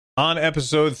On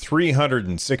episode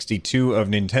 362 of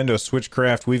Nintendo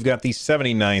Switchcraft, we've got the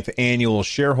 79th annual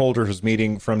shareholders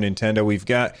meeting from Nintendo. We've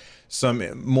got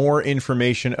some more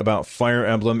information about Fire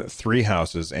Emblem Three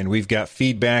Houses, and we've got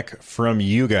feedback from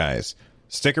you guys.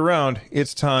 Stick around,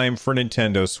 it's time for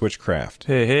Nintendo Switchcraft.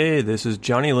 Hey, this is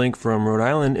Johnny Link from Rhode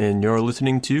Island, and you're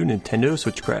listening to Nintendo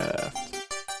Switchcraft.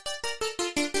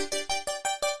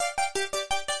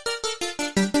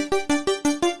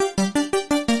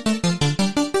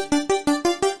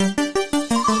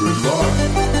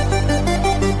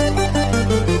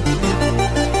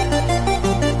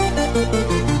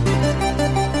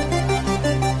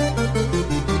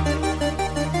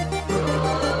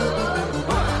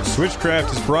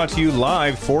 Switchcraft is brought to you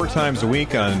live 4 times a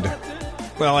week on,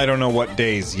 well, I don't know what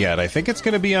days yet. I think it's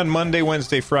going to be on Monday,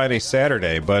 Wednesday, Friday,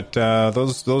 Saturday, but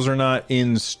those are not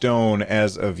in stone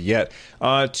as of yet.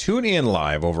 Tune in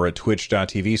live over at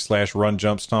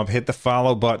twitch.tv/runjumpstomp. Hit the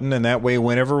follow button, and that way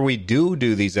whenever we do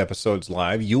these episodes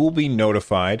live, you will be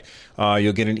notified.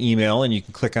 You'll get an email, and you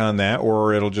can click on that,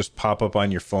 or it'll just pop up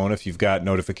on your phone if you've got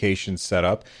notifications set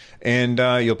up. And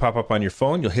you'll pop up on your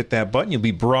phone, you'll hit that button, you'll be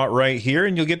brought right here,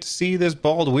 and you'll get to see this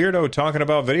bald weirdo talking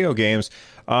about video games.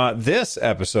 This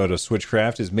episode of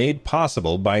Switchcraft is made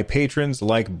possible by patrons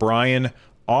like Brian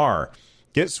R.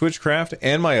 Get Switchcraft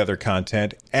and my other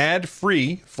content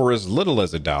ad-free for as little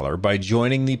as $1 by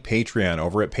joining the Patreon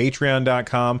over at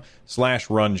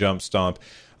patreon.com/runjumpstomp.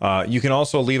 You can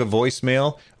also leave a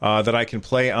voicemail that I can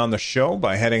play on the show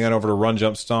by heading on over to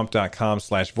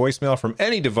runjumpstomp.com/voicemail from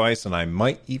any device, and I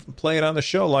might even play it on the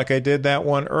show like I did that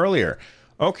one earlier.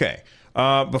 Okay,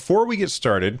 before we get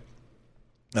started,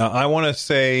 I want to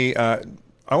say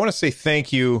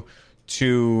thank you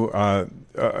to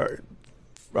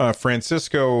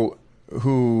Francisco,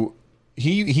 who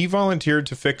he volunteered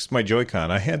to fix my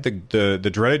Joy-Con. I had the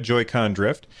dreaded Joy-Con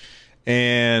drift,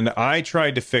 and I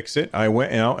tried to fix it. I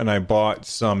went out and I bought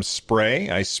some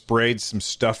spray. I sprayed some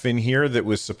stuff in here that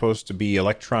was supposed to be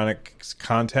electronic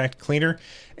contact cleaner.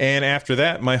 And after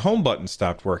that, my home button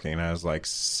stopped working. And I was like,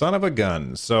 son of a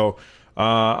gun. So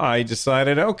I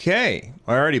decided, okay,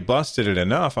 I already busted it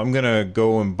enough. I'm going to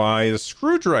go and buy the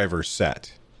screwdriver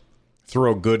set.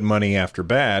 Throw good money after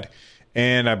bad.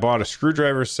 And I bought a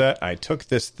screwdriver set. I took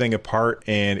this thing apart,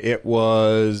 and it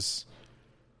was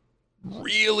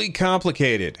really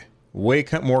complicated, way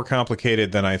more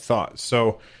complicated than I thought.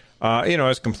 So, I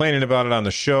was complaining about it on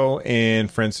the show, and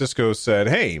Francisco said,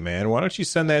 hey, man, why don't you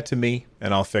send that to me,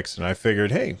 and I'll fix it. And I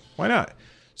figured, hey, why not?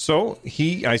 So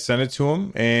I sent it to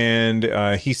him, and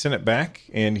he sent it back,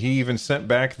 and he even sent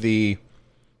back the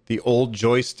old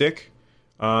joystick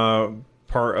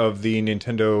part of the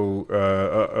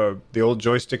Nintendo, the old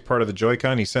joystick part of the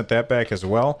Joy-Con. He sent that back as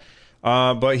well.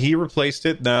 But he replaced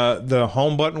it. The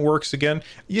home button works again.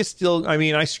 I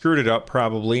screwed it up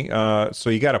probably.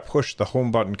 So you got to push the home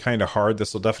button kind of hard.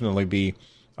 This will definitely be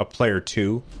a Player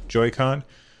 2 Joy-Con.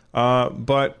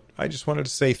 But I just wanted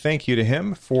to say thank you to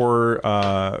him for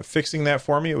fixing that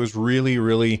for me. It was really,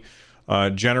 really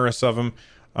generous of him.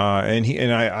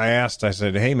 And I asked, I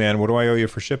said, hey man, what do I owe you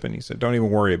for shipping? He said, don't even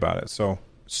worry about it. So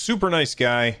super nice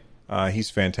guy.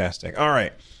 He's fantastic. All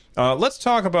right. Let's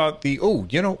talk about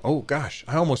oh gosh,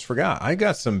 I almost forgot. I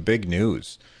got some big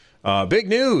news. Big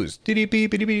news.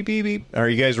 Are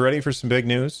you guys ready for some big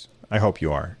news? I hope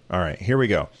you are. All right, here we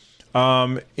go.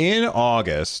 In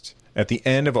August, at the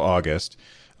end of August,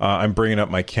 I'm bringing up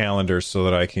my calendar so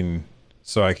that I can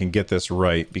get this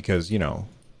right, because, I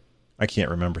can't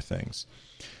remember things.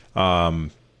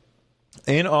 In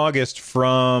August,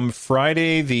 from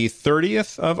Friday the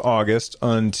 30th of August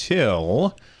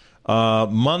until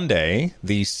Monday,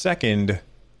 the 2nd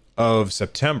of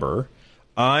September,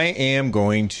 I am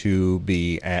going to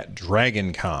be at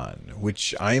Dragon Con,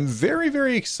 which I'm very,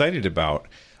 very excited about.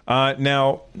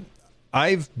 Now,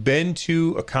 I've been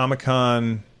to a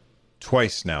Comic-Con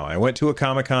twice now. I went to a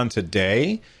Comic-Con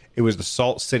today. It was the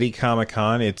Salt City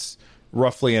Comic-Con. It's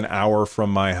roughly an hour from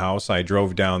my house. I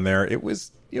drove down there. It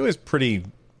was pretty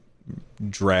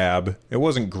drab. It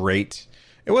wasn't great.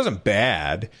 It wasn't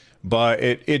bad. But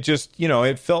it just,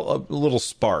 it felt a little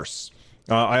sparse.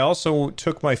 I also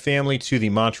took my family to the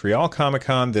Montreal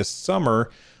Comic-Con this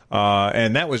summer,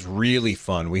 and that was really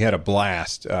fun. We had a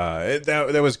blast.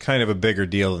 That was kind of a bigger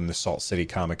deal than the Salt City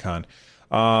Comic-Con.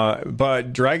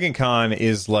 But Dragon Con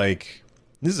is this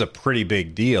is a pretty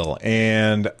big deal.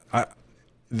 And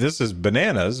this is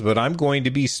bananas, but I'm going to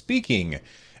be speaking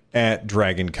at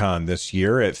Dragon Con this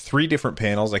year at 3 different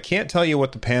panels. I can't tell you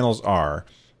what the panels are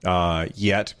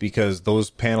yet, because those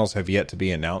panels have yet to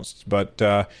be announced. But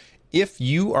if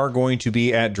you are going to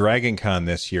be at Dragon Con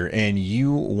this year and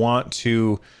you want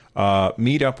to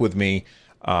meet up with me.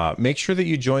 Make sure that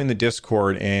you join the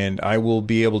Discord, and I will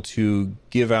be able to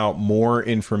give out more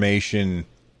information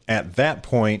at that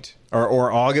point,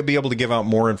 or I'll be able to give out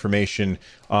more information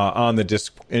on the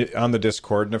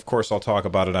Discord, and of course I'll talk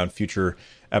about it on future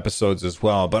episodes as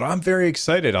well. But I'm very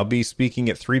excited. I'll be speaking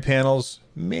at 3 panels,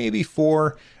 maybe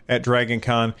 4 at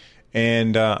DragonCon,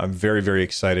 and I'm very, very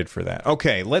excited for that.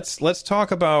 Okay, let's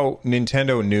talk about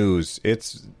Nintendo news.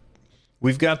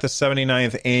 We've got the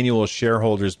 79th annual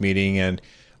shareholders meeting, and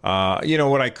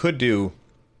what I could do,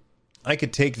 I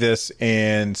could take this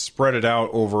and spread it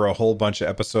out over a whole bunch of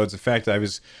episodes. In fact, I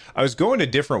was going to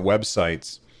different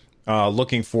websites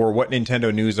looking for what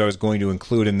Nintendo news I was going to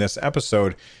include in this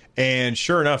episode, and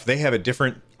sure enough, they have a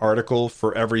different article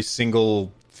for every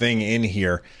single thing in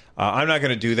here. I'm not going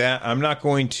to do that. I'm not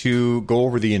going to go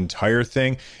over the entire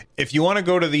thing. If you want to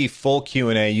go to the full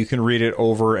Q&A, you can read it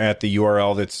over at the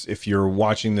URL. That's, if you're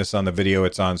watching this on the video,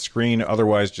 it's on screen.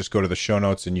 Otherwise, just go to the show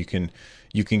notes and you can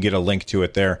get a link to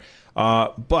it there.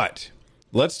 But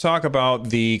let's talk about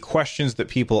the questions that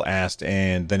people asked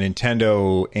and the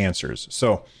Nintendo answers.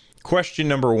 So question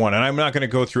number 1, and I'm not going to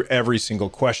go through every single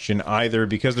question either,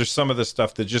 because there's some of the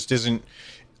stuff that just isn't,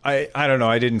 I don't know,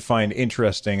 I didn't find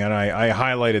interesting, and I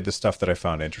highlighted the stuff that I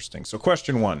found interesting. So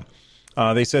question 1,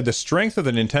 they said the strength of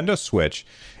the Nintendo Switch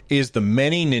is the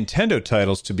many Nintendo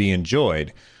titles to be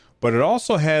enjoyed, but it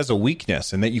also has a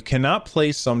weakness in that you cannot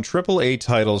play some AAA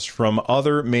titles from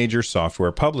other major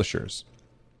software publishers.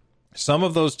 Some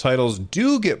of those titles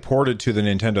do get ported to the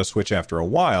Nintendo Switch after a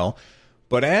while,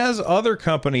 but as other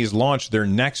companies launch their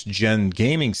next-gen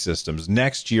gaming systems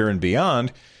next year and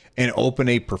beyond, and open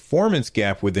a performance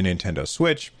gap with the Nintendo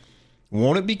Switch,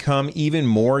 won't it become even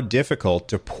more difficult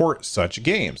to port such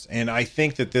games? And I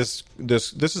think that this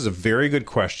is a very good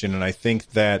question, and I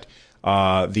think that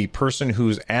the person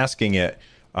who's asking it,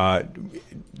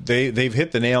 they've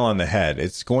hit the nail on the head.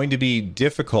 It's going to be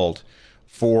difficult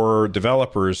for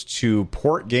developers to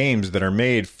port games that are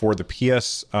made for the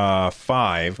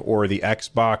PS5 or the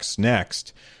Xbox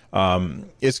Next.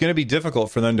 It's going to be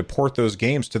difficult for them to port those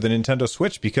games to the Nintendo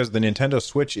Switch because the Nintendo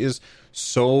Switch is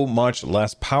so much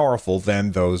less powerful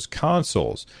than those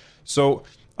consoles. So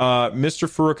Mr.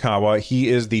 Furukawa, he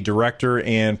is the director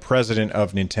and president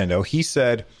of Nintendo. He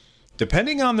said,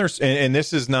 depending on their, and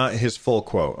this is not his full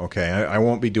quote, okay? I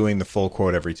won't be doing the full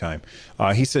quote every time.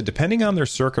 He said, depending on their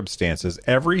circumstances,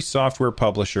 every software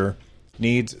publisher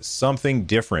needs something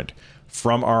different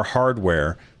from our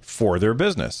hardware for their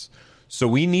business. So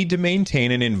we need to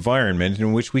maintain an environment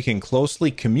in which we can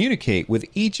closely communicate with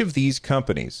each of these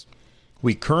companies.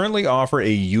 We currently offer a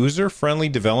user-friendly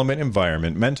development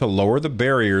environment meant to lower the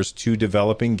barriers to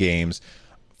developing games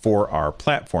for our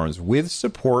platforms, with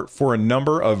support for a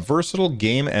number of versatile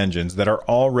game engines that are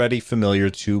already familiar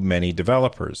to many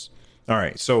developers. All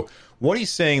right, so what he's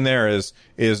saying there is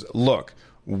look,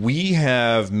 we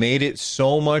have made it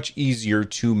so much easier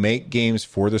to make games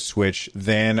for the Switch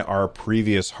than our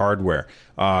previous hardware.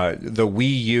 The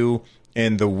Wii U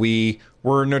and the Wii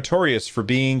were notorious for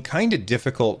being kind of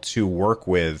difficult to work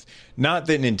with. Not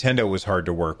that Nintendo was hard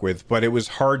to work with, but it was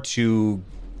hard to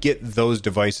get those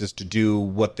devices to do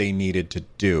what they needed to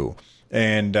do.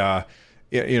 And,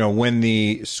 when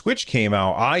the Switch came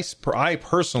out, I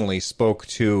personally spoke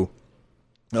to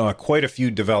quite a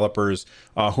few developers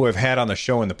who I've had on the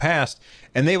show in the past,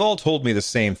 and they've all told me the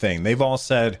same thing. They've all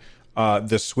said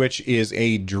the Switch is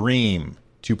a dream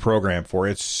to program for.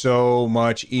 It's so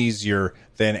much easier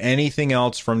than anything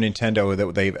else from Nintendo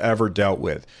that they've ever dealt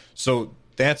with. So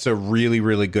that's a really,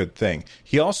 really good thing.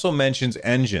 He also mentions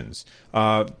engines.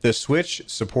 The Switch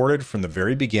supported from the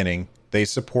very beginning, they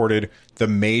supported the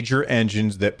major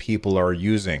engines that people are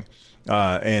using.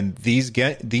 And these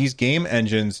game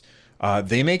engines,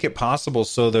 they make it possible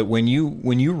so that when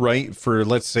you write for,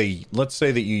 let's say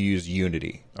that you use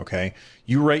Unity, okay?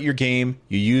 You write your game,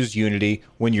 you use Unity.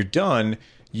 When you're done,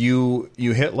 you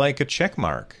hit like a check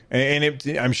mark. And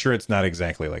I'm sure it's not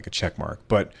exactly like a check mark,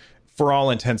 but for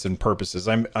all intents and purposes,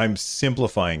 I'm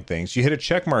simplifying things. You hit a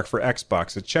check mark for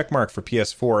Xbox, a check mark for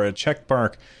PS4, a check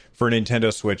mark for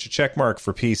Nintendo Switch, a check mark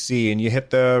for PC, and you hit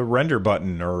the render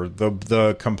button or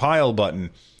the compile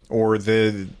button or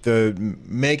the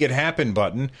make it happen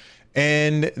button,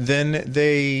 and then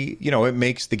it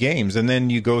makes the games, and then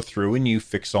you go through and you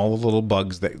fix all the little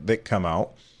bugs that come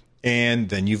out, and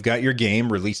then you've got your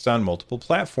game released on multiple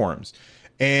platforms.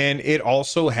 And it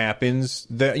also happens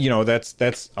that,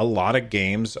 that's a lot of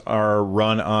games are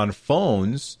run on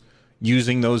phones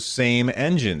using those same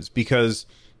engines, because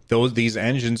these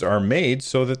engines are made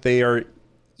so that they are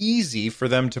easy for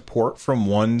them to port from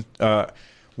one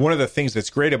one of the things that's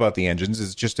great about the engines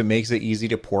is just it makes it easy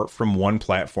to port from one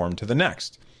platform to the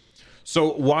next.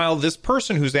 So while this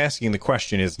person who's asking the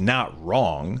question is not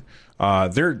wrong,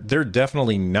 they're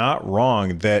definitely not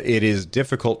wrong that it is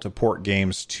difficult to port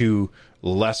games to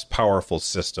less powerful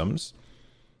systems.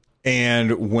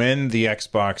 And when the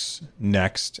Xbox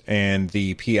Next and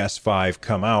the PS5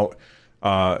 come out,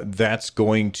 that's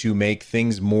going to make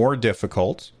things more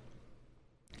difficult.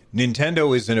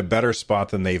 Nintendo is in a better spot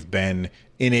than they've been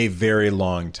in a very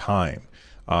long time.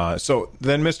 So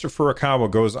then Mr.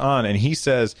 Furukawa goes on and he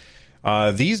says,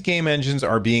 these game engines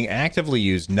are being actively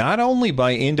used not only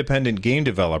by independent game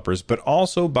developers, but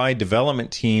also by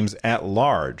development teams at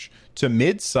large to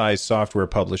mid-sized software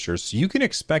publishers. So you can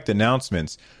expect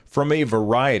announcements from a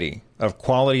variety of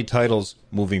quality titles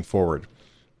moving forward.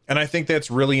 And I think that's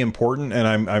really important,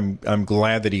 and I'm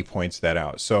glad that he points that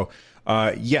out. So,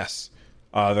 yes,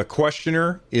 the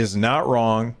questioner is not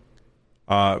wrong,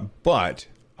 but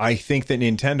I think that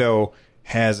Nintendo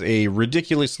has a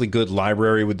ridiculously good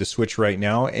library with the Switch right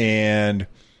now, and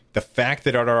the fact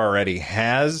that it already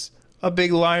has a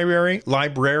big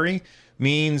library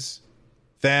means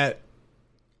that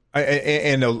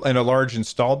and a large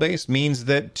install base means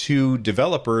that to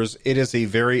developers it is a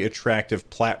very attractive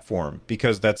platform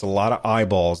because that's a lot of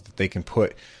eyeballs that they can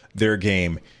put their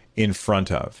game in front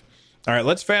of. All right,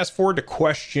 let's fast forward to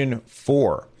question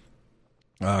 4.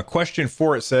 Question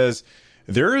 4, it says,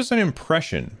 there is an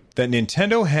impression that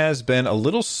Nintendo has been a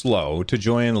little slow to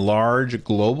join large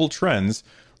global trends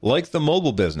like the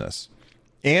mobile business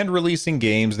and releasing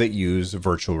games that use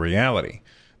virtual reality.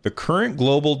 The current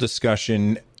global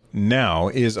discussion now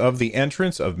is of the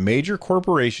entrance of major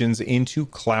corporations into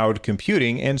cloud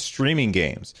computing and streaming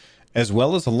games, as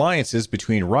well as alliances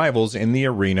between rivals in the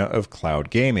arena of cloud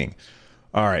gaming.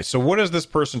 All right, so what is this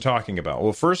person talking about?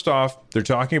 Well, first off, they're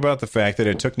talking about the fact that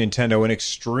it took Nintendo an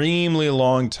extremely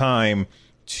long time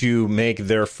to make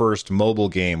their first mobile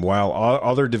game, while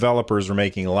other developers are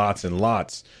making lots and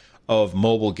lots of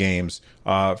mobile games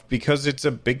because it's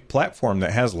a big platform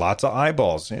that has lots of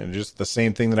eyeballs. And just the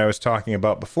same thing that I was talking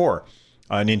about before.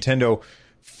 Nintendo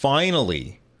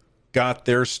finally got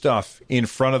their stuff in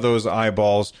front of those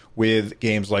eyeballs with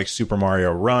games like Super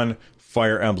Mario Run,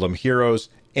 Fire Emblem Heroes,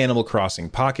 Animal Crossing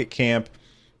Pocket Camp.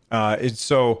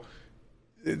 So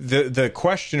the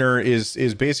questioner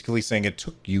is basically saying it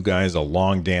took you guys a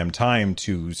long damn time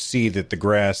to see that the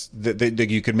grass that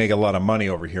you could make a lot of money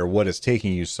over here. What is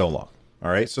taking you so long?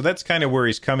 All right, so that's kind of where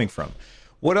he's coming from.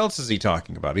 What else is he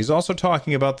talking about? He's also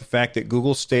talking about the fact that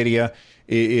Google Stadia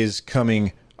is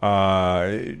coming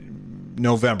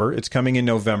November. It's coming in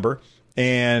November.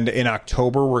 And in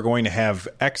October, we're going to have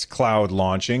xCloud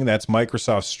launching. That's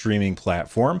Microsoft's streaming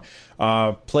platform.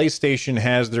 PlayStation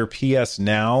has their PS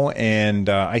Now, and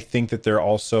I think that they're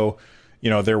also,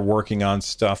 they're working on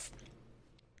stuff.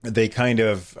 They kind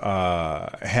of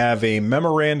have a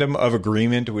memorandum of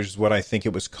agreement, which is what I think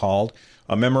it was called,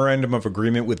 a memorandum of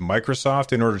agreement with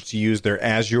Microsoft in order to use their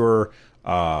Azure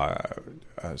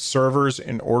servers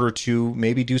in order to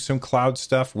maybe do some cloud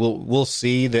stuff. We'll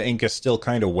see. The ink is still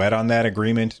kind of wet on that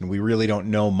agreement, and we really don't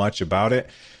know much about it.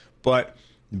 But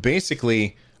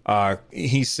basically,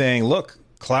 he's saying, look,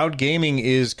 cloud gaming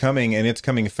is coming, and it's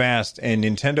coming fast, and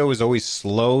Nintendo is always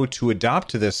slow to adopt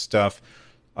to this stuff.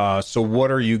 So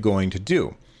what are you going to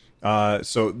do?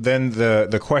 So then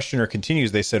the questioner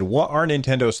continues. They said, what are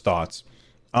Nintendo's thoughts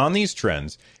on these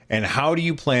trends, and how do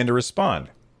you plan to respond?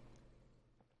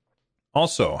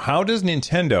 Also, how does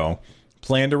Nintendo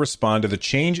plan to respond to the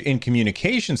change in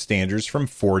communication standards from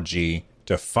 4G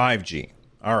to 5G?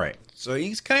 All right, so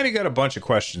he's kind of got a bunch of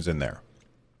questions in there.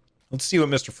 Let's see what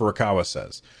Mr. Furukawa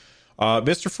says.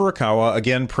 Mr. Furukawa,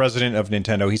 again, president of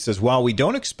Nintendo, he says, while we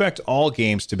don't expect all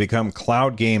games to become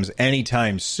cloud games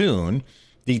anytime soon,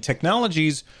 the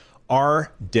technologies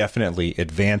are definitely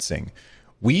advancing.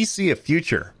 We see a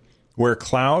future where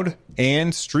cloud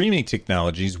and streaming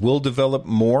technologies will develop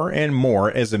more and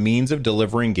more as a means of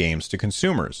delivering games to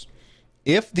consumers.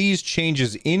 If these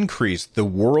changes increase the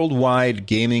worldwide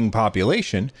gaming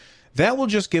population, that will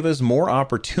just give us more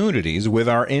opportunities with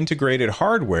our integrated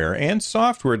hardware and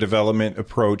software development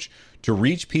approach to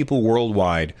reach people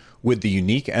worldwide with the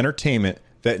unique entertainment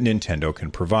that Nintendo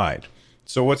can provide.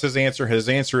 So what's his answer? His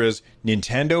answer is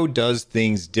Nintendo does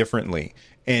things differently.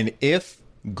 And if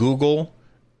Google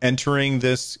entering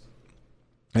this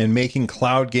and making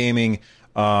cloud gaming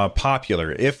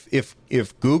popular,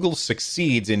 if Google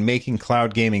succeeds in making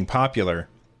cloud gaming popular,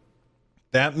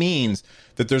 that means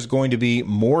that there's going to be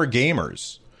more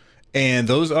gamers, and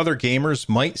those other gamers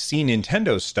might see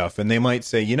Nintendo stuff and they might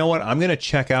say, you know what, I'm going to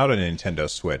check out a Nintendo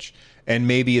Switch. and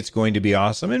maybe it's going to be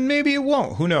awesome, and maybe it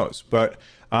won't. Who knows? But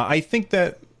I think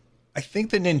that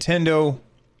Nintendo.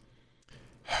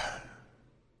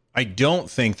 I don't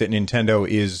think that Nintendo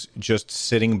is just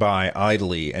sitting by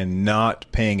idly and not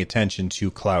paying attention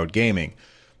to cloud gaming.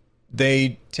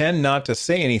 They tend not to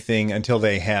say anything until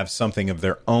they have something of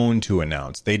their own to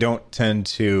announce. They don't tend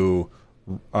to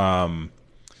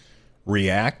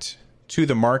react to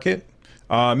the market.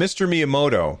 Mr.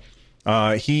 Miyamoto,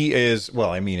 he is,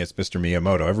 well, I mean, it's Mr.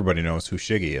 Miyamoto. Everybody knows who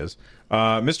Shiggy is.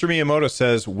 Mr. Miyamoto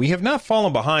says, we have not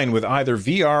fallen behind with either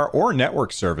VR or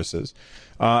network services.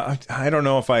 I don't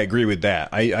know if I agree with that.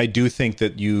 I do think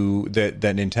that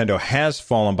that Nintendo has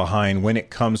fallen behind when it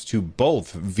comes to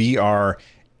both VR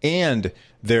and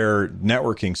their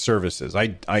networking services.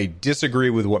 I disagree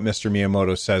with what Mr.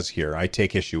 Miyamoto says here. I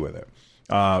take issue with it.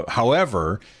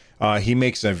 However, he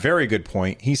makes a very good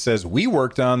point. He says, we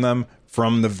worked on them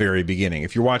from the very beginning.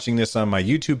 If you're watching this on my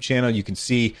YouTube channel, you can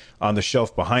see on the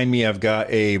shelf behind me, I've got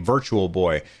a Virtual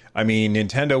Boy. I mean,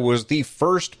 Nintendo was the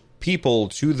first people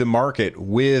to the market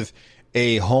with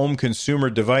a home consumer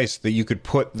device that you could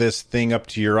put this thing up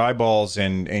to your eyeballs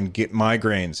and get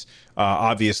migraines.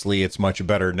 Obviously, it's much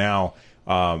better now.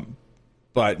 But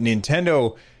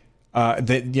Nintendo,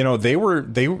 they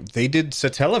did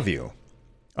Satellaview.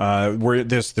 Where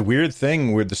there's the weird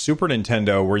thing with the Super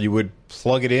Nintendo where you would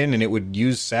plug it in and it would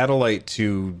use satellite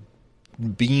to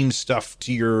beam stuff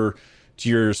to your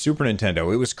Super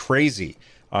Nintendo. It was crazy.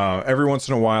 Every once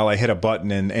in a while I hit a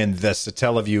button and the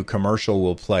Satellaview commercial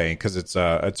will play because it's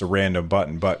a random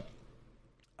button. But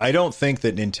I don't think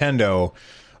that Nintendo,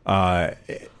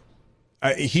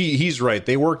 he's right.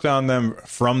 They worked on them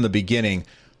from the beginning.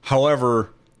 However,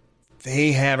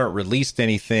 they haven't released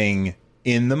anything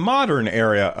in the modern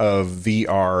era of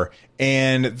VR,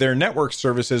 and their network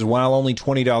services, while only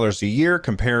 $20 a year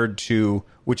compared to,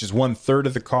 which is 1/3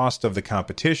 of the cost of the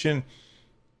competition,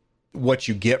 what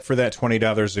you get for that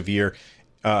 $20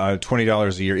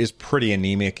 a year is pretty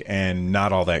anemic and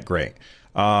not all that great.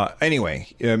 Anyway,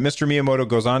 Mr. Miyamoto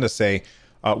goes on to say,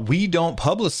 we don't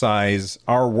publicize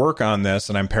our work on this,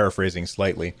 and I'm paraphrasing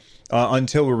slightly,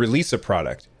 until we release a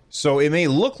product. So it may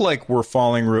look like we're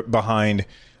falling behind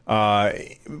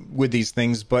with these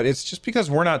things, but it's just because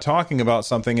we're not talking about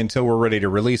something until we're ready to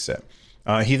release it.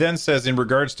 He then says, in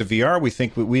regards to VR, we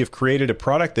think we have created a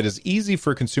product that is easy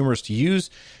for consumers to use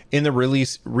in the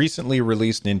recently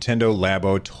released Nintendo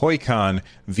Labo Toy-Con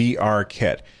VR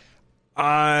kit.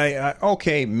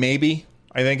 Okay, maybe.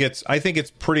 I think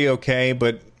it's pretty okay,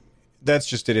 but that's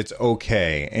just it. It's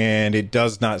okay, and it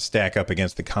does not stack up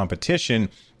against the competition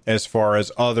as far as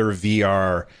other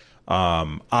VR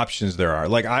options there are.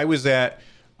 Like I was at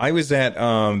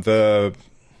the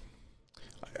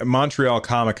Montreal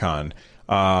Comic-Con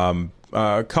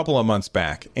a couple of months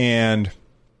back, and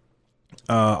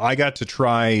I got to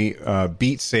try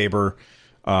Beat Saber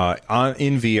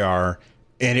in VR,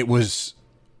 and it was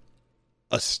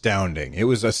astounding.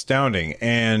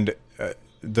 And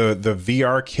the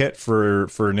VR kit for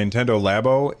Nintendo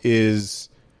Labo is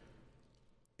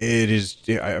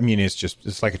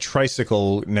it's like a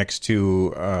tricycle next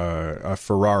to a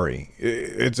Ferrari.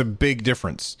 It's a big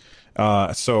difference.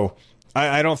 So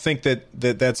I don't think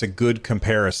that's a good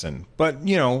comparison. But,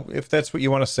 if that's what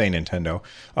you want to say, Nintendo.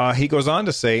 He goes on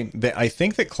to say that I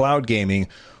think that cloud gaming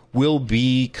will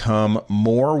become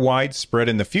more widespread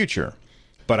in the future.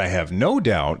 But I have no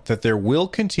doubt that there will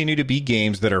continue to be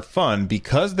games that are fun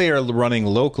because they are running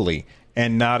locally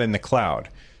and not in the cloud.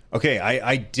 Okay,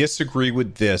 I disagree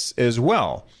with this as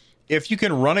well. If you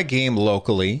can run a game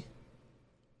locally,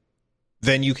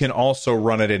 then you can also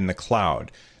run it in the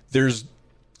cloud.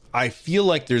 I feel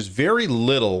like there's very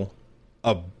little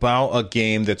about a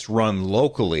game that's run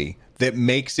locally that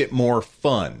makes it more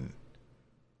fun.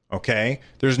 Okay?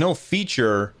 There's no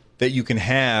feature that you can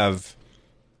have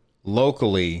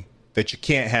locally that you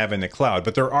can't have in the cloud,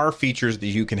 but there are features that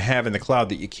you can have in the cloud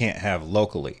that you can't have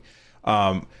locally.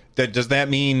 Does that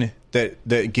mean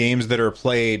that games that are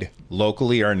played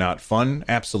locally are not fun?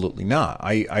 Absolutely not.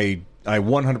 I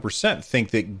 100% think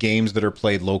that games that are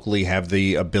played locally have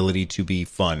the ability to be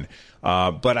fun.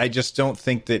 But I just don't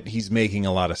think that he's making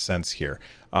a lot of sense here.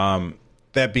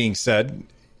 That being said,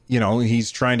 he's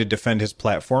trying to defend his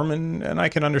platform, and I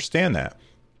can understand that.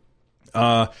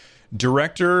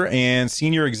 Director and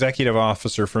Senior Executive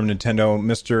Officer from Nintendo,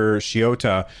 Mr.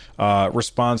 Shiota,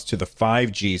 responds to the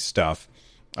 5G stuff.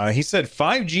 He said,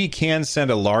 5G can send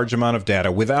a large amount of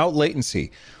data without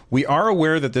latency. We are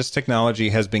aware that this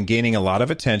technology has been gaining a lot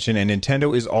of attention, and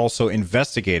Nintendo is also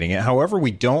investigating it. However,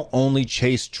 we don't only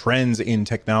chase trends in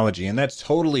technology, and that's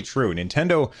totally true.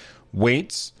 Nintendo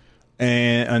waits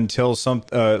and until some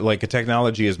like a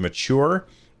technology is mature,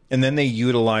 and then they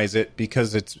utilize it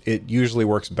because it usually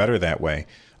works better that way.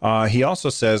 He also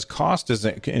says cost is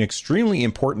an extremely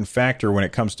important factor when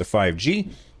it comes to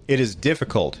 5G. It is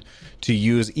difficult to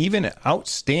use even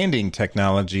outstanding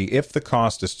technology if the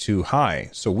cost is too high.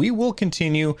 So we will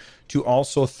continue to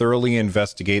also thoroughly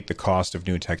investigate the cost of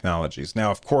new technologies. Now,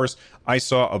 of course, I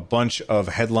saw a bunch of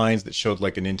headlines that showed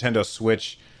like a Nintendo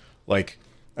Switch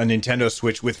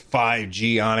with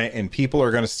 5G on it, and people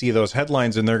are going to see those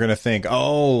headlines and they're going to think,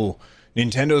 oh,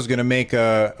 Nintendo's going to make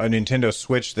a Nintendo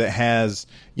Switch that has,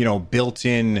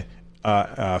 built-in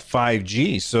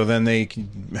 5G, so then they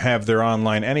can have their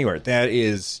online anywhere. That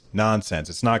is nonsense.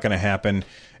 It's not going to happen.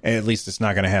 At least it's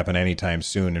not going to happen anytime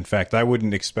soon. In fact, I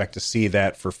wouldn't expect to see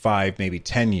that for 5, maybe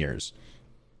 10 years.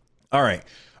 All right.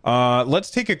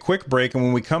 Let's take a quick break, and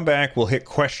when we come back, we'll hit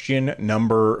question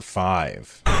number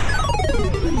 5.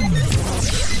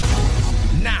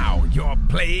 Now you're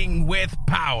playing with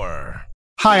power.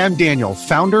 Hi, I'm Daniel,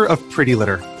 founder of Pretty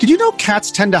Litter. Did you know cats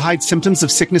tend to hide symptoms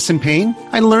of sickness and pain?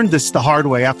 I learned this the hard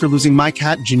way after losing my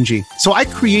cat, Gingy. So I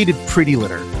created Pretty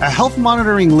Litter, a health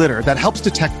monitoring litter that helps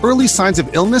detect early signs of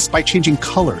illness by changing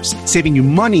colors, saving you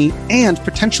money and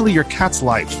potentially your cat's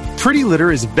life. Pretty Litter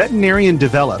is veterinarian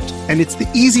developed, and it's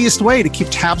the easiest way to keep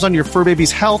tabs on your fur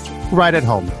baby's health right at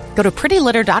home. Go to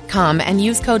prettylitter.com and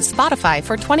use code SPOTIFY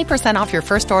for 20% off your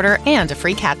first order and a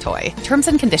free cat toy. Terms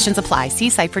and conditions apply. See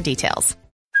site for details.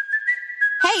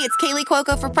 Hey, it's Kaylee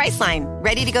Cuoco for Priceline.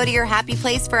 Ready to go to your happy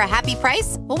place for a happy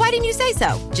price? Well, why didn't you say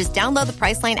so? Just download the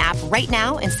Priceline app right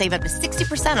now and save up to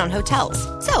 60% on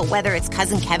hotels. So whether it's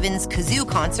Cousin Kevin's Kazoo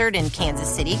Concert in Kansas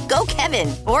City, go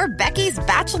Kevin, or Becky's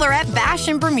Bachelorette Bash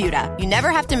in Bermuda, you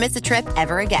never have to miss a trip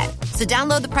ever again. So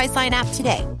download the Priceline app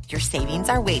today. Your savings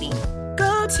are waiting.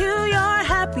 Go to your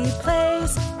happy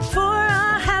place for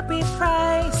a happy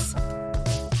price.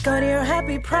 Go to your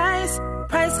happy price,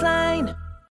 Priceline.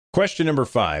 Question number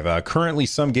 5. Currently,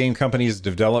 some game companies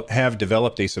have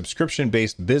developed a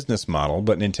subscription-based business model,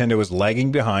 but Nintendo is lagging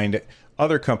behind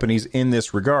other companies in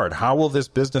this regard. How will this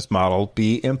business model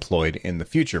be employed in the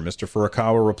future? Mr.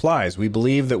 Furukawa replies, we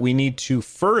believe that we need to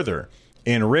further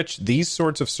enrich these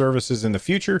sorts of services in the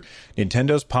future.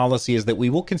 Nintendo's policy is that we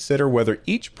will consider whether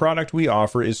each product we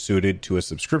offer is suited to a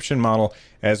subscription model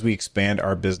as we expand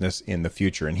our business in the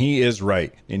future. And he is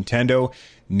right. Nintendo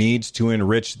needs to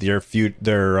enrich their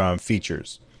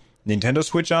features. Nintendo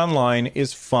Switch Online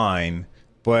is fine,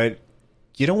 but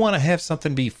you don't want to have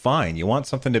something be fine. You want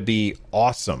something to be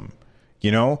awesome.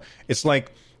 It's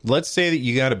like, let's say that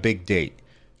you got a big date,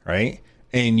 right?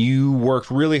 And you worked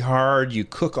really hard. You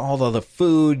cook all of the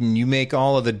food and you make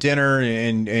all of the dinner,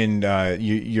 and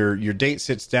your date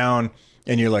sits down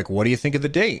and you're like, "What do you think of the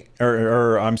date?"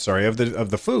 Or I'm sorry, of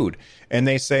the food. And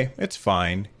they say it's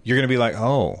fine. You're going to be like,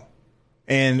 "Oh."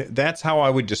 And that's how I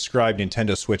would describe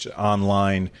Nintendo Switch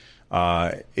Online.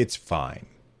 It's fine,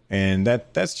 and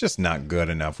that's just not good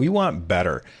enough. We want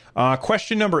better.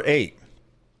 Question number 8.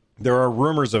 There are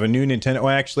rumors of a new Nintendo. Well,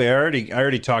 actually, I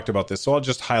already talked about this, so I'll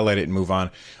just highlight it and move on.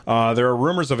 There are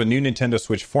rumors of a new Nintendo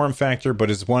Switch form factor,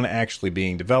 but is one actually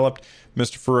being developed?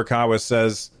 Mr. Furukawa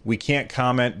says we can't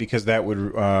comment because that would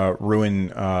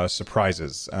ruin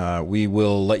surprises. We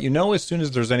will let you know as soon as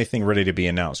there's anything ready to be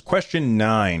announced. Question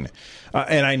 9.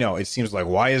 And I know it seems like,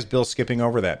 why is Bill skipping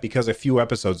over that? Because a few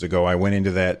episodes ago, I went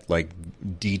into that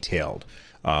detailed,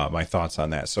 my thoughts on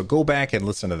that. So go back and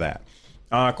listen to that.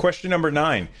 Question number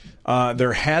 9.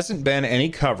 There hasn't been any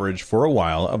coverage for a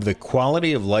while of the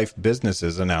quality of life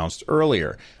businesses announced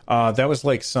earlier. That was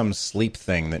like some sleep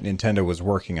thing that Nintendo was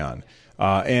working on.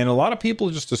 And a lot of people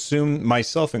just assumed,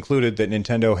 myself included, that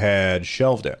Nintendo had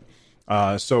shelved it.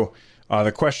 So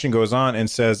the question goes on and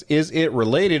says, is it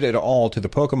related at all to the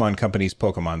Pokemon Company's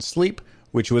Pokemon Sleep,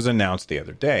 which was announced the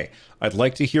other day? I'd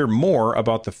like to hear more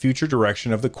about the future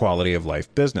direction of the quality of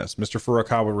life business. Mr.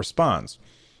 Furukawa responds,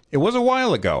 it was a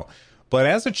while ago, but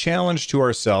as a challenge to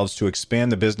ourselves to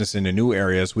expand the business into new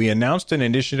areas, we announced an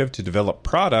initiative to develop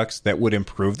products that would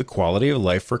improve the quality of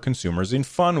life for consumers in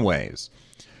fun ways.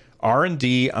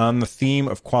 R&D on the theme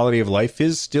of quality of life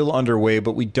is still underway,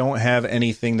 but we don't have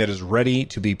anything that is ready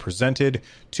to be presented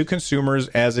to consumers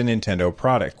as a Nintendo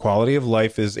product. Quality of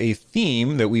life is a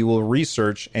theme that we will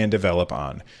research and develop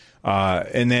on.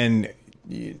 And then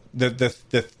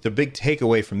the big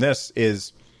takeaway from this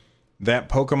is that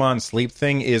Pokemon Sleep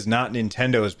thing is not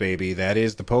Nintendo's baby. That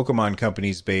is the Pokemon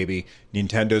Company's baby.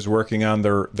 Nintendo's working on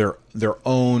their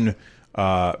own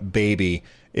baby,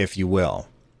 if you will.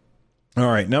 All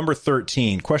right, number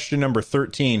 13. Question number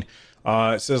 13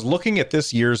 it says, looking at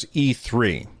this year's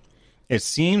E3, It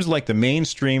seems like the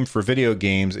mainstream for video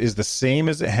games is the same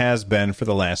as it has been for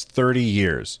the last 30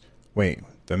 years. Wait,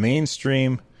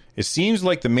 it seems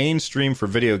like the mainstream for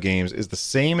video games is the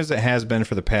same as it has been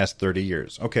for the past 30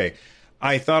 years. Okay,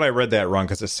 I thought I read that wrong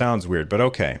because it sounds weird, but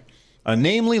okay.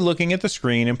 Namely, looking at the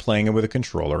screen and playing it with a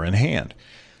controller in hand.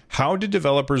 How do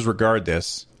developers regard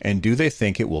this, and do they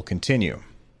think it will continue?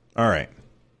 All right.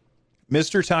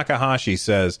 Mr. Takahashi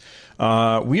says,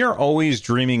 we are always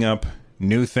dreaming up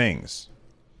new things.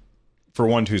 For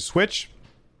 1-2-Switch,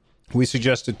 we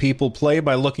suggested people play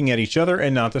by looking at each other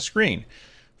and not the screen.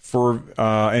 For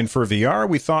VR,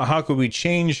 we thought, how could we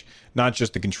change not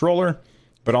just the controller,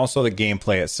 but also the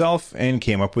gameplay itself, and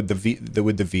came up with the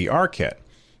VR kit.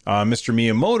 Mr.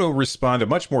 Miyamoto responded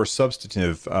much more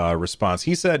substantive response.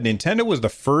 He said Nintendo was the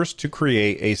first to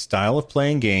create a style of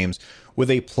playing games with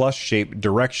a plus-shaped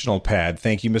directional pad.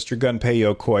 Thank you, Mr. Gunpei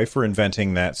Yokoi, for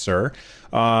inventing that, sir,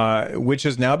 which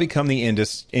has now become the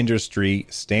industry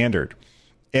standard.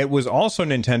 It was also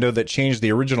Nintendo that changed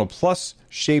the original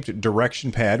plus-shaped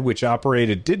direction pad, which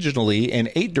operated digitally in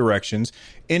 8 directions,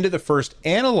 into the first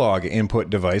analog input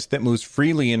device that moves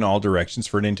freely in all directions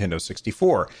for Nintendo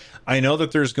 64. I know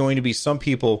that there's going to be some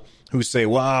people who say,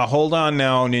 wow, hold on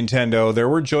now, Nintendo, there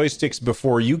were joysticks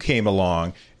before you came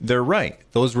along. They're right.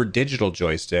 Those were digital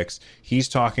joysticks. He's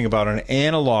talking about an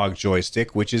analog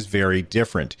joystick, which is very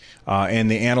different. And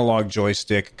the analog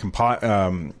joystick,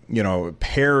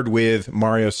 paired with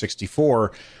Mario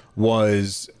 64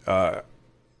 was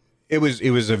it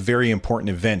was a very important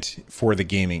event for the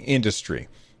gaming industry.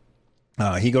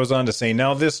 He goes on to say,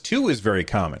 now this too is very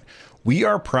common. We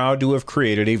are proud to have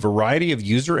created a variety of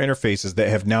user interfaces that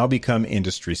have now become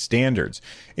industry standards.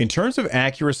 In terms of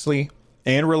accuracy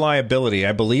and reliability,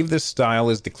 I believe this style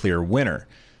is the clear winner,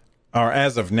 or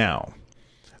as of now.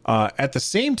 At the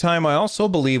same time, I also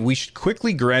believe we should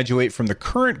quickly graduate from the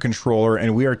current controller,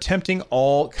 and we are attempting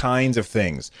all kinds of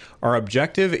things. Our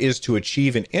objective is to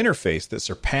achieve an interface that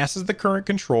surpasses the current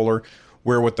controller,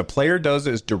 where what the player does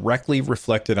is directly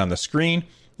reflected on the screen,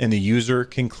 and the user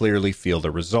can clearly feel the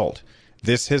result.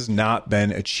 This has not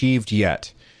been achieved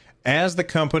yet. As the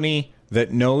company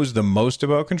that knows the most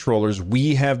about controllers,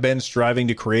 we have been striving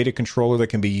to create a controller that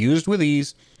can be used with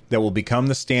ease, that will become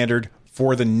the standard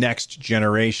for the next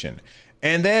generation.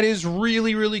 And that is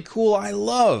really, really cool.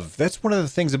 That's one of the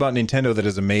things about Nintendo that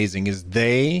is amazing, is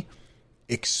they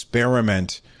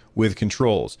experiment with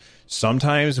controls.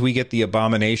 Sometimes we get the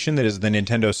abomination that is the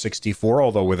Nintendo 64,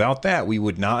 although without that, we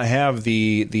would not have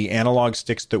the analog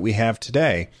sticks that we have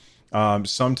today.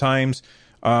 Sometimes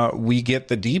we get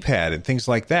the D-pad and things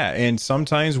like that. And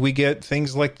sometimes we get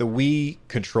things like the Wii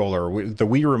controller, the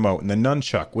Wii remote, and the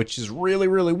nunchuck, which is really,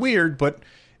 really weird, but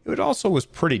it also was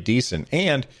pretty decent.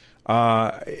 And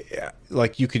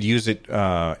like you could use it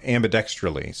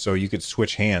ambidextrally, so you could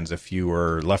switch hands if you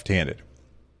were left-handed.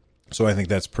 So I think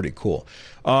that's pretty cool.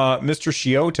 Mr.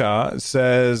 Shiota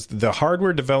says the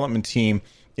hardware development team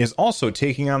is also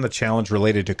taking on the challenge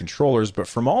related to controllers, but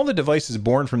from all the devices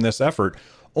born from this effort,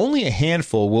 only a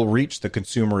handful will reach the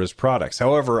consumer as products.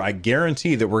 However, I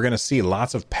guarantee that we're going to see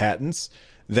lots of patents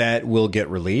that will get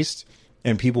released,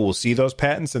 and people will see those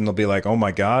patents and they'll be like, oh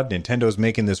my God, Nintendo's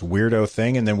making this weirdo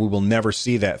thing, and then we will never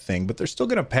see that thing, but they're still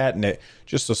going to patent it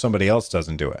just so somebody else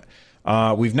doesn't do it.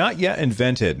 We've not yet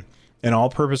invented an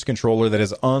all-purpose controller that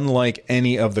is unlike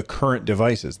any of the current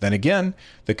devices. Then again,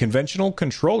 the conventional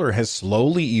controller has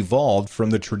slowly evolved from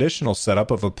the traditional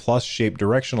setup of a plus-shaped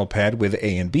directional pad with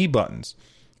A and B buttons.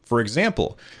 For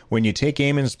example, when you take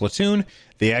aim in Splatoon,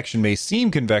 the action may seem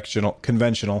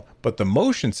conventional, but the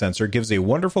motion sensor gives a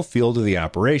wonderful feel to the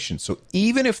operation. So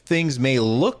even if things may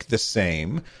look the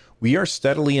same, we are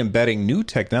steadily embedding new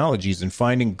technologies and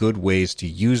finding good ways to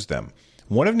use them.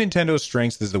 One of Nintendo's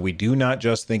strengths is that we do not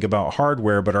just think about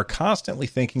hardware, but are constantly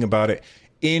thinking about it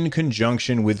in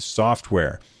conjunction with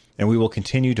software. And we will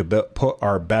continue to put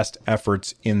our best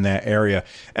efforts in that area.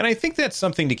 And I think that's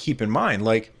something to keep in mind.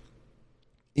 Like,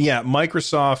 yeah,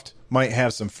 Microsoft might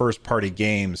have some first-party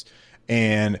games,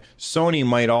 and Sony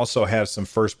might also have some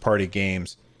first-party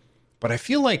games. But I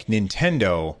feel like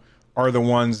Nintendo are the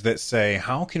ones that say,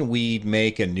 how can we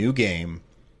make a new game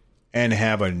and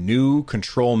have a new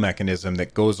control mechanism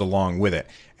that goes along with it?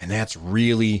 And that's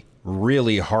really,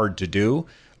 really hard to do.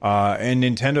 And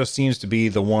Nintendo seems to be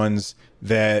the ones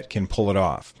that can pull it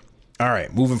off. All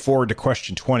right, moving forward to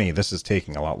question 20. This is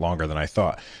taking a lot longer than I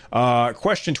thought.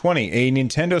 Question 20. A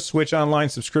Nintendo Switch Online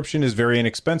subscription is very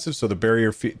inexpensive, so the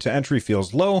barrier to entry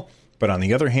feels low. But on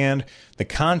the other hand, the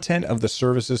content of the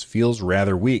services feels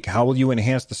rather weak. How will you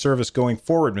enhance the service going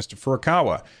forward, Mr.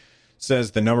 Furukawa?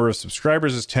 Says the number of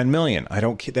subscribers is 10 million.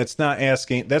 That's not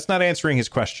answering his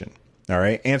question. All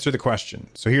right, answer the question.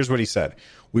 So here's what he said.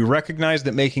 We recognize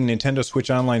that making Nintendo Switch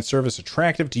Online service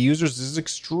attractive to users is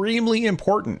extremely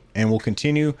important and will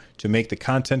continue to make the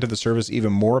content of the service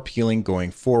even more appealing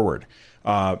going forward.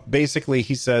 Basically,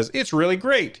 he says, it's really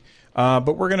great,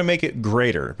 but we're going to make it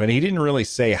greater. But he didn't really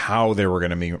say how they were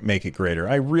going to make it greater.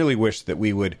 I really wish that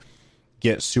we would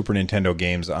get Super Nintendo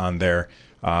games on there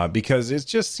because it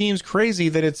just seems crazy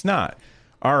that it's not.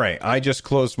 All right, I just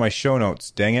closed my show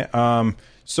notes. Dang it.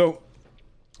 So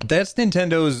that's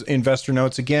Nintendo's investor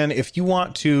notes. Again, if you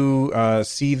want to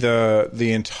see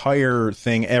the entire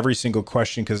thing, every single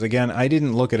question, because again, I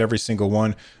didn't look at every single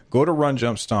one, go to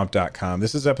runjumpstomp.com.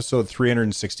 This is episode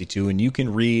 362, and you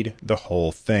can read the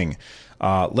whole thing.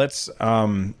 Let's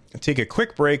take a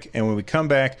quick break, and when we come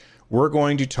back, we're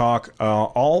going to talk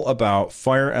all about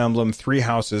Fire Emblem Three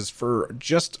Houses for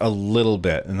just a little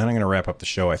bit, and then I'm going to wrap up the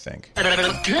show, I think.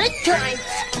 Good times.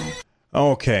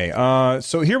 Okay,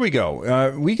 so here we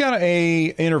go. We got a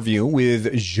interview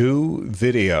with Jeux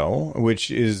Video, which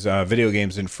is video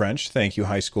games in French. Thank you,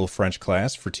 high school French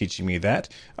class, for teaching me that.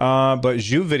 But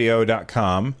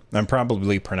JeuxVideo.com, I'm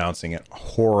probably pronouncing it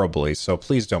horribly, so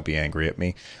please don't be angry at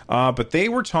me. But they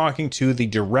were talking to the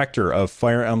director of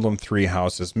Fire Emblem Three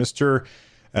Houses, Mr.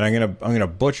 And I'm gonna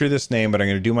butcher this name, but I'm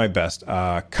gonna do my best.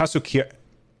 Kasukahara.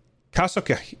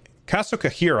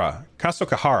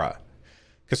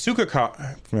 Kasuka.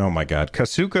 Oh my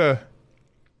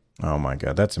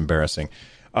God, that's embarrassing.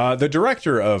 The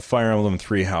director of Fire Emblem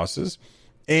Three Houses.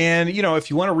 And, you know, if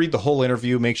you want to read the whole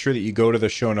interview, make sure that you go to the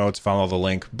show notes, follow the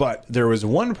link. But there was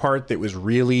one part that was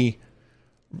really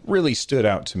stood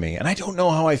out to me. And I don't know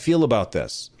how I feel about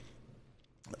this.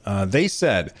 They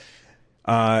said,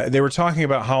 they were talking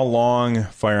about how long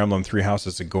Fire Emblem Three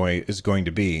Houses is going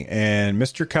to be. And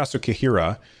Mr.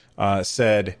 Kasukahira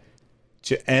said,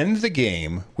 to end the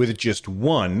game with just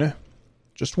one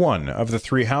of the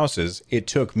three houses, it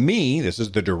took me, this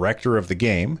is the director of the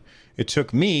game, it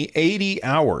took me 80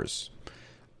 hours.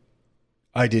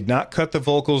 I did not cut the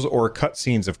vocals or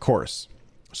cutscenes, of course.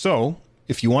 So,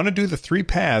 if you want to do the three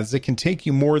paths, it can take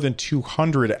you more than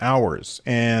 200 hours.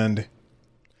 And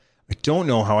I don't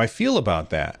know how I feel about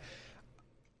that.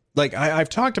 Like, I've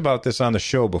talked about this on the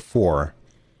show before,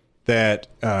 that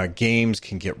games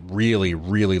can get really,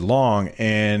 really long.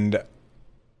 And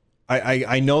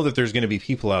I know that there's going to be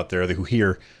people out there who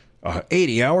hear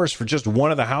 80 hours for just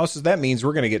one of the houses. That means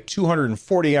we're going to get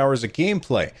 240 hours of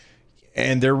gameplay.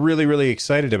 And they're really, really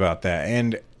excited about that.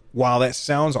 And while that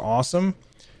sounds awesome,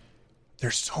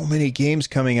 there's so many games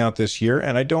coming out this year,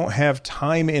 and I don't have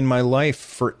time in my life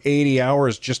for 80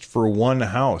 hours just for one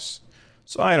house.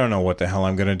 So I don't know what the hell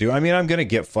I'm going to do. I mean, I'm going to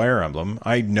get Fire Emblem.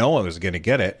 I know I was going to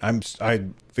get it. I'm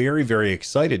very, very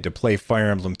excited to play Fire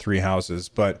Emblem Three Houses,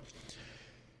 but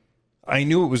I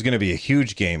knew it was going to be a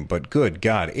huge game. But good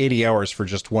God, 80 hours for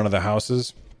just one of the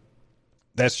houses?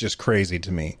 That's just crazy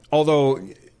to me. Although,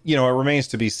 you know, it remains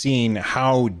to be seen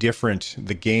how different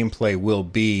the gameplay will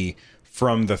be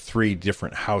from the three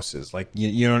different houses. Like,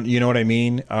 you know what I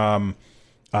mean?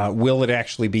 Will it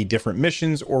actually be different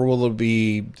missions, or will it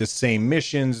be the same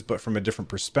missions but from a different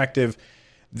perspective?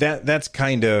 That's the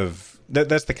kind of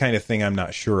thing I'm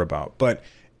not sure about. But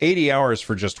 80 hours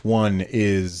for just one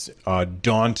is a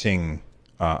daunting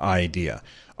idea.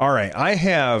 All right, I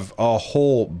have a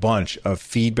whole bunch of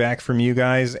feedback from you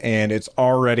guys, and it's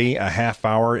already a half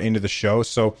hour into the show.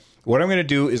 So what I'm going to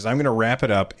do is I'm going to wrap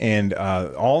it up, and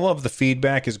all of the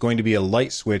feedback is going to be a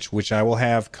light switch, which I will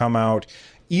have come out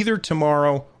either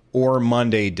tomorrow or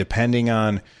Monday, depending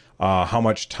on how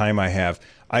much time I have.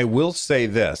 I will say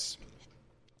this.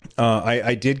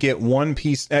 I did get one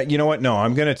piece. You know what? No,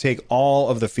 I'm going to take all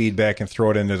of the feedback and throw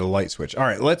it into the light switch. All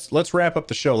right, let's wrap up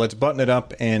the show. Let's button it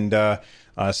up and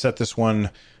set this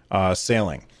one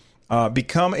sailing.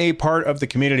 Become a part of the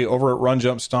community over at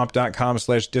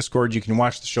runjumpstomp.com/Discord. You can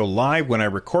watch the show live when I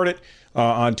record it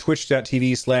on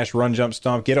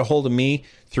twitch.tv/runjumpstomp. Get a hold of me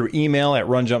through email at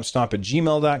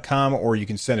runjumpstomp@gmail.com, or you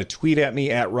can send a tweet at me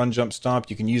at runjumpstomp.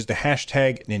 You can use the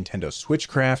hashtag Nintendo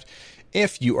Switchcraft.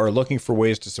 If you are looking for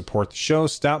ways to support the show,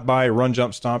 stop by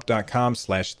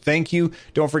runjumpstomp.com/thank you.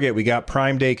 Don't forget, we got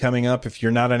Prime Day coming up. If you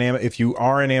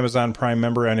are an Amazon Prime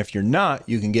member, and if you're not,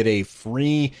 you can get a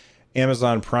free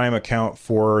Amazon Prime account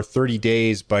for 30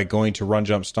 days by going to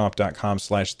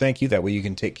runjumpstomp.com/thank you. That way you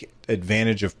can take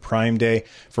advantage of Prime Day.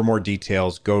 For more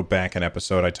details, go back an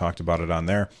episode. I talked about it on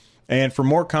there. And for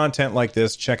more content like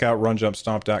this, check out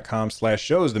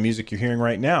runjumpstomp.com/shows. The music you're hearing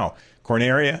right now,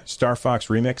 Corneria, Star Fox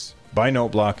Remix by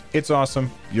Noteblock. It's awesome.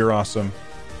 You're awesome.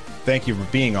 Thank you for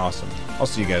being awesome. I'll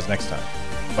see you guys next time.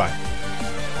 Bye.